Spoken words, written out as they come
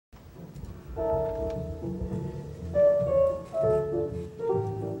The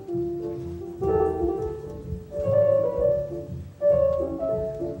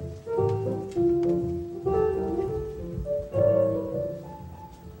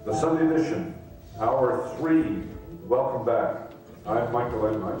Sunday edition, hour 3. Welcome back. I'm Michael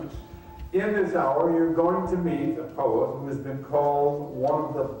Enright. In this hour, you're going to meet a poet who has been called one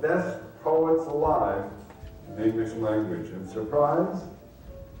of the best poets alive in the English language. And surprise,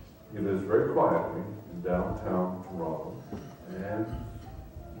 he lives very quietly in downtown Toronto, and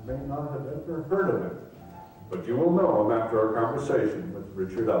you may not have ever heard of him, but you will know him after our conversation with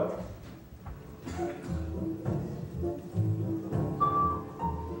Richard Outram.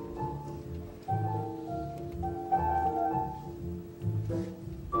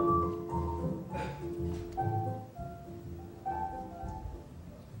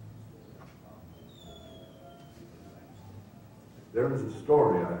 There was a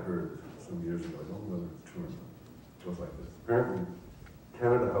story I heard some years ago, I don't know whether it's true or not. It goes like this. Apparently,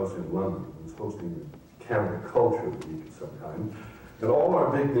 Canada House in London was hosting a Canada Culture Week of some kind, and all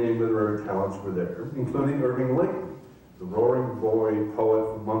our big-name literary talents were there, including Irving Layton, the roaring boy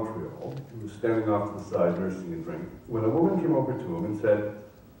poet from Montreal, who was standing off to the side nursing a drink, when a woman came over to him and said,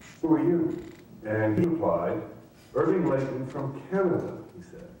 "Who are you?" And he replied, "Irving Layton from Canada," he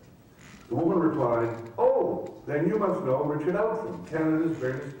said. The woman replied, "Oh, then you must know Richard Outram, Canada's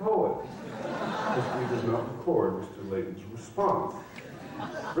greatest poet." History does not record Mr. Layton's response.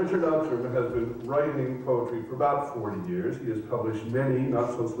 Richard Outram has been writing poetry for about 40 years. He has published many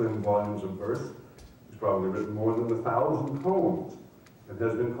not-so-slim volumes of verse. He's probably written more than 1,000 poems and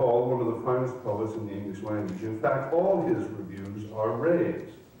has been called one of the finest poets in the English language. In fact, all his reviews are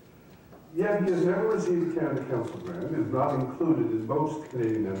raves. Yet he has never received a Canada Council grant, is not included in most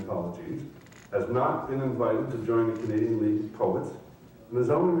Canadian anthologies, has not been invited to join the Canadian League of Poets, and has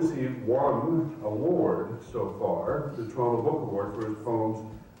only received one award so far, the Toronto Book Award for his poems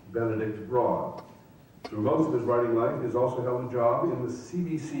Benedict Abroad. Through most of his writing life, he has also held a job in the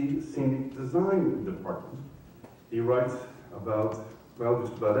CBC Scenic Design Department. He writes about, well,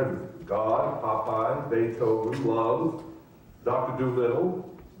 just about everything. God, Popeye, Beethoven, love, Dr. Dolittle,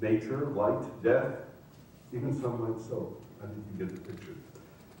 nature, light, death, even some like soap. I think you get the picture.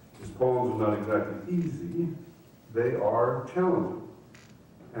 His poems are not exactly easy. They are challenging.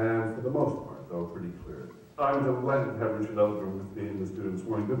 And for the most part, though, pretty clear. I'm delighted to have Richard Outram with me in the studio this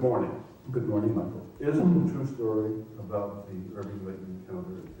morning. Good morning. Good morning, Michael. Is it a true story about the Irving Layton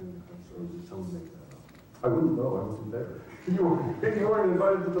encounter at Canada House, or did someone make that up? I wouldn't know, I wasn't there. You weren't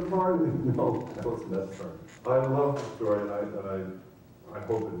invited to the party? No, I wasn't that sorry. I love the story, and I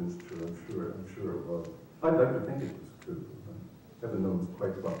hope it is true. I'm sure it was. I'd like to think it was true. Heaven knows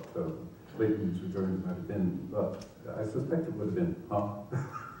quite what Layton's return might have been, but I suspect it would have been,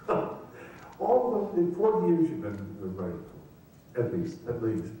 All the 40 years you've been writing, at least.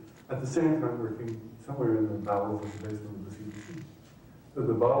 at the same time working somewhere in the bowels of the basement of the CBC.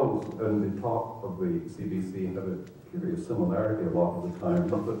 The bowels and the top of the CBC have a curious similarity a lot of the time,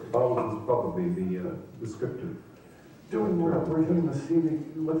 but the bowels is probably the descriptive. Doing what? Working in the scenic,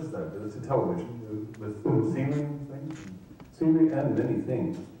 what is that? It's a television with scenery things? Scenery and many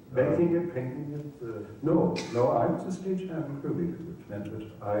things. Making it, painting it? No, I was a stagehand crew leader, which meant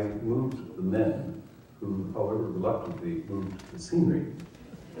that I moved the men who, however reluctantly, moved the scenery.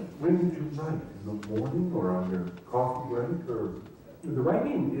 When did you write? In the morning or on your coffee break? Or? The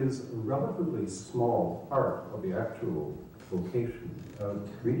writing is a relatively small part of the actual vocation.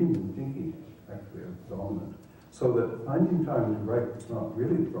 Reading and thinking actually are dominant. So that finding time to write is not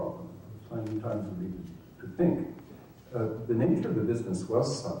really the problem. Finding time to read to think. The nature of the business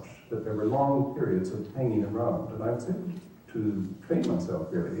was such that there were long periods of hanging around, and I was able to train myself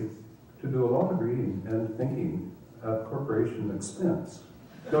really to do a lot of reading and thinking at corporation expense.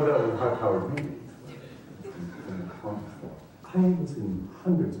 No doubt in high-powered meetings. I was in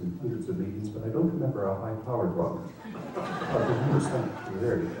hundreds and hundreds of meetings, but I don't remember a high-powered one.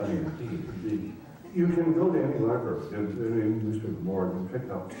 Very funny indeed. You can go to any library, any newspaper morgue, and pick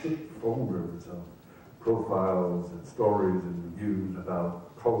up thick folders of profiles and stories and reviews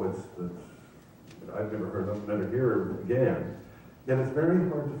about poets that I've never heard of, never hear again. Yet it's very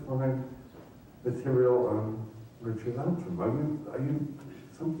hard to find material on Richard Outram. Are you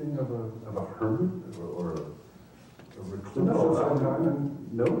something of a hermit or a recluse?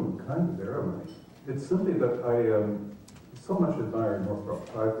 No, kind of eremite. It's simply that I so much admire Northrop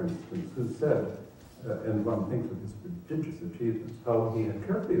Frye, for instance, who said, and one thinks of his prodigious achievements, how he had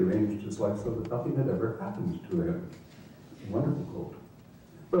carefully arranged his life so that nothing had ever happened to him. Wonderful quote.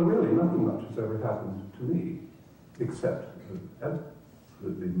 But really, nothing much has ever happened to me, except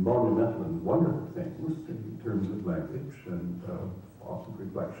the monumental and wonderful things in terms of language and thought and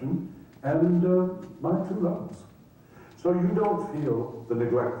reflection, and my true loves. So you don't feel the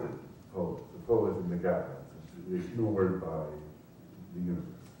neglected poet, the poet in the gap, ignored by the universe.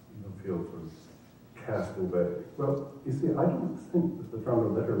 You don't feel sort of cast away. Well, you see, I don't think that the Toronto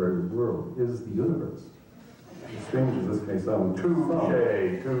literary world is the universe. As strange as this may sound.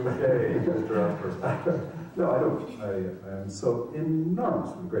 Touche, Mr. Outram. No, I don't. I am so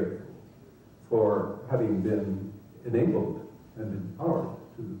enormously grateful for having been enabled and empowered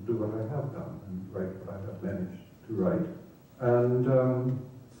to do what I have done and write what I have managed to write, and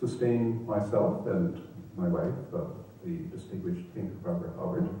sustain myself and my wife, the distinguished painter Barbara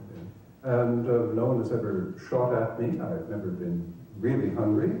Howard. And no one has ever shot at me. I've never been really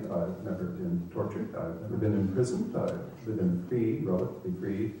hungry. I've never been tortured. I've never been imprisoned. I've lived in a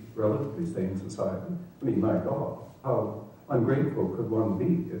free, relatively sane society. I mean, my God, how ungrateful could one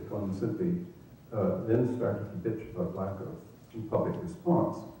be if one simply then started to bitch about lack of public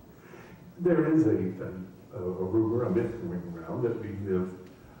response? There is a rumor, a myth going around that we live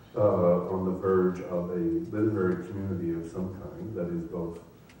on the verge of a literary community of some kind that is both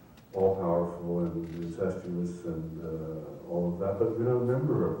all-powerful and incestuous and all of that, but we're not a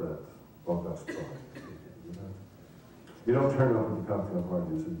member of that august body. You don't turn up at the cocktail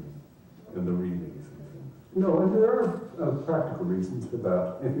parties and the readings and things. No, and there are practical reasons for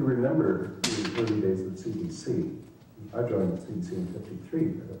that. If you remember the early days of CBC, I joined CBC in '53,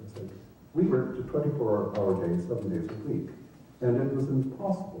 for heaven's sake. We worked a 24-hour day, 7 days a week, and it was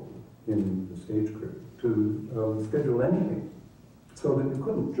impossible in the stage crew to schedule anything, so that you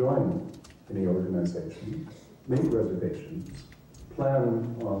couldn't join any organization, make reservations,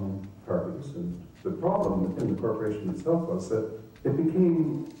 plan on parties. And the problem within the corporation itself was that it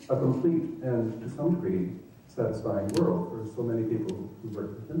became a complete and, to some degree, satisfying world for so many people who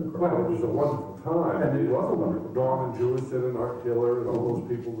worked within the corporation. Well, it was a wonderful time. And it was a wonderful time. Dawn and Jewison and Art Taylor and all those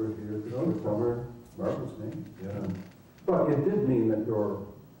people were here. Plummer, marvelous name. Yeah. But it did mean that your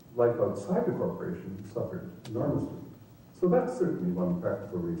life outside the corporation suffered enormously. So that's certainly one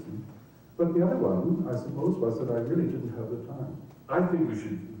practical reason. But the other one, I suppose, was that I really didn't have the time. I think we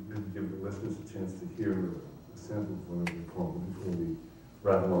should really give the listeners a chance to hear a sample of one of your poems before we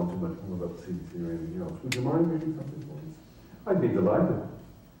rattle on too much more about the CBC or anything else. Would you mind reading something for us? I'd be delighted.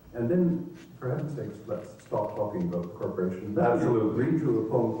 And then, for heaven's sakes, let's stop talking about the corporation. Absolutely. Read you a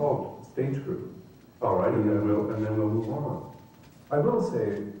poem called Stage Crew. All right, and then we'll move on. I will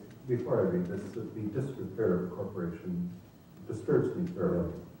say, before I read this, that the disrepair of the corporation disturbs me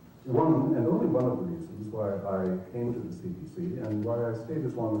thoroughly. One, and only one of the reasons why I came to the CBC and why I stayed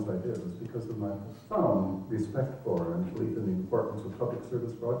as long as I did was because of my profound respect for and belief in the importance of public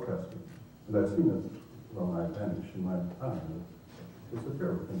service broadcasting. And I've seen it when I vanish in my time. It's a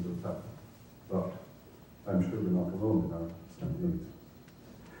terrible thing to have happened. But I'm sure we're not alone in our sympathies.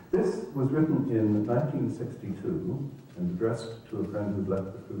 This was written in 1962 and addressed to a friend who'd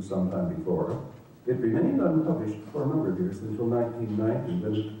left the crew some time before. It remained unpublished for a number of years until 1990,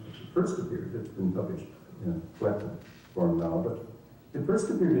 when it first appeared. It's been published in a collected form now, but it first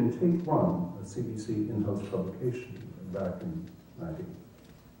appeared in Take One, a CBC in-house publication back in 90.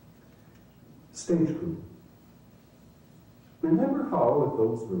 Stage Crew. Remember how, with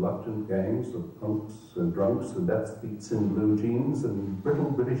those reluctant gangs of punks and drunks and athletes in blue jeans and brittle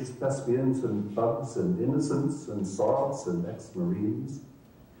British thespians and thugs and innocents and sods and ex-marines,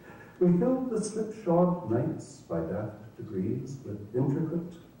 we filled the slipshod nights by daft degrees with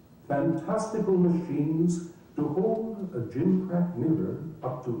intricate, fantastical machines to hold a gimcrack mirror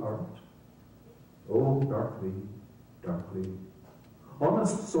up to art. Oh, darkly, darkly,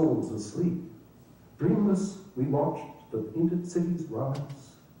 honest souls asleep, dreamless we watched the painted cities rise,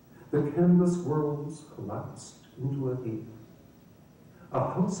 the canvas worlds collapsed into a heap. A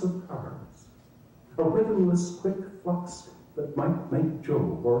house of cards, a rhythmless quick flux that might make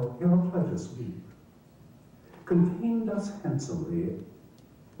Job or Heraclitus weep, contained us handsomely.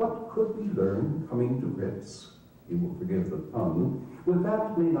 What could we learn coming to grips, you will forgive the pun, with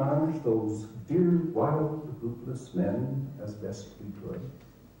that menage, those dear, wild, bootless men, as best we could?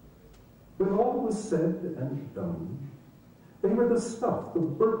 When all was said and done, they were the stuff, the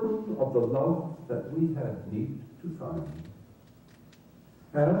burden of the love that we had need to find.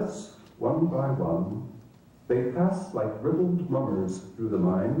 As, one by one, they pass like ribald mummers through the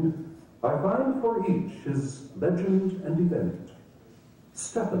mind, I find for each his legend and event.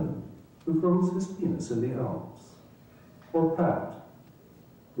 Stephen, who froze his penis in the Alps, or Pat,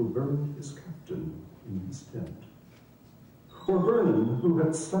 who burned his captain in his tent, or Vernon, who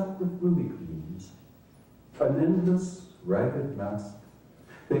had slept with movie queens, an endless, ragged mask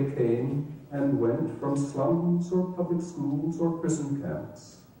They came and went from slums or public schools or prison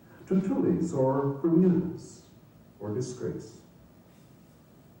camps, to Tullys or Bermudas or disgrace.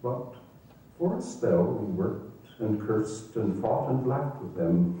 But for a spell we worked and cursed and fought and laughed with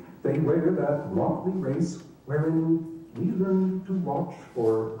them. They wear that motley race wherein we learn to watch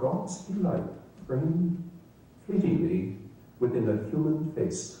for God's delight framed fleetingly within a human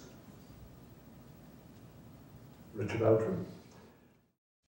face. Richard Outram.